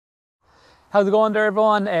How's it going there,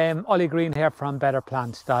 everyone? Ollie Green here from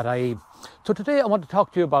Betterplants.ie. So today I want to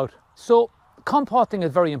talk to you about, composting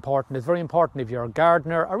is very important. It's very important if you're a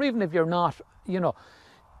gardener, or even if you're not,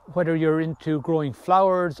 whether you're into growing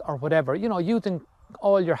flowers or whatever, using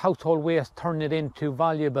all your household waste, turning it into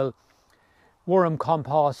valuable worm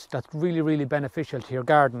compost that's really beneficial to your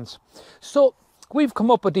gardens. So we've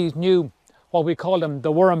come up with these new, what we call them,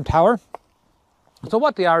 the worm tower. So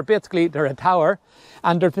what they are, basically they're a tower,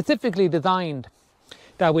 and they're specifically designed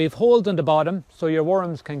that we have holes in the bottom so your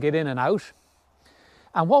worms can get in and out.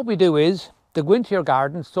 And what we do is they go into your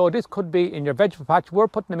garden. So this could be in your vegetable patch. We're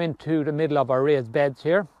putting them into the middle of our raised beds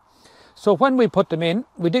here. So when we put them in,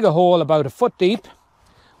 we dig a hole about 1 foot deep,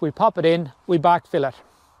 we pop it in, we backfill it.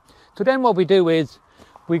 So then what we do is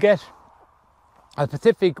we get a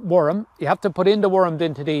specific worm. You have to put in the worms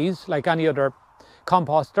into these like any other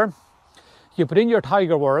composter. You put in your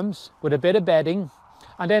tiger worms with a bit of bedding,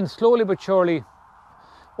 and then slowly but surely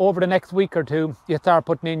over the next week or two you start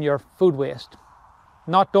putting in your food waste.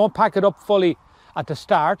 Don't pack it up fully at the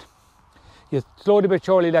start. You slowly but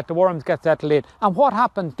surely let the worms get settled in. And what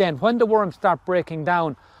happens then, when the worms start breaking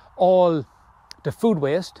down all the food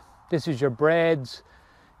waste, this is your breads,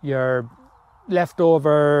 your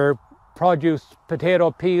leftover produce,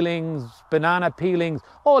 potato peelings, banana peelings,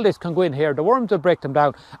 all this can go in here. The worms will break them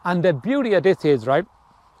down. And the beauty of this is, right,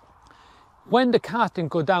 when the casting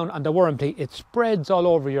goes down on the worm tea, it spreads all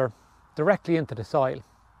over directly into the soil.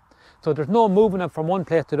 So there's no moving them from one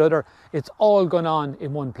place to the other. It's all going on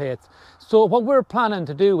in one place. So what we're planning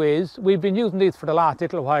to do is, we've been using these for the last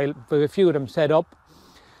little while, with a few of them set up.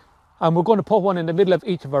 And we're going to put one in the middle of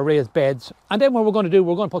each of our raised beds. And then what we're going to do,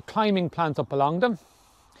 we're going to put climbing plants up along them.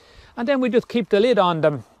 And then we just keep the lid on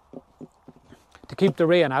them to keep the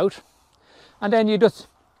rain out. And then you just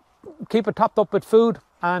keep it topped up with food,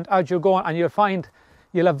 and as you're going, and you'll find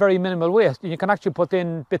you'll have very minimal waste. You can actually put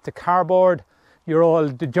in bits of cardboard,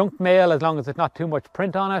 the junk mail, as long as it's not too much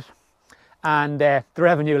print on it, and the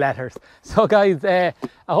revenue letters. So guys, I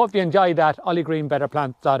hope you enjoyed that. Ollie Green,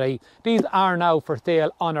 Betterplants.ie. These are now for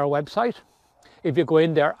sale on our website. If you go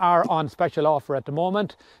in, there are on special offer at the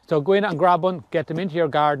moment. So go in and grab one, get them into your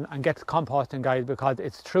garden and get composting, guys, because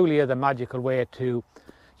it's truly is a magical way to,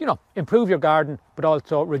 improve your garden, but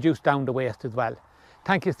also reduce down the waste as well.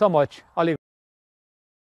 Thank you so much. Ollie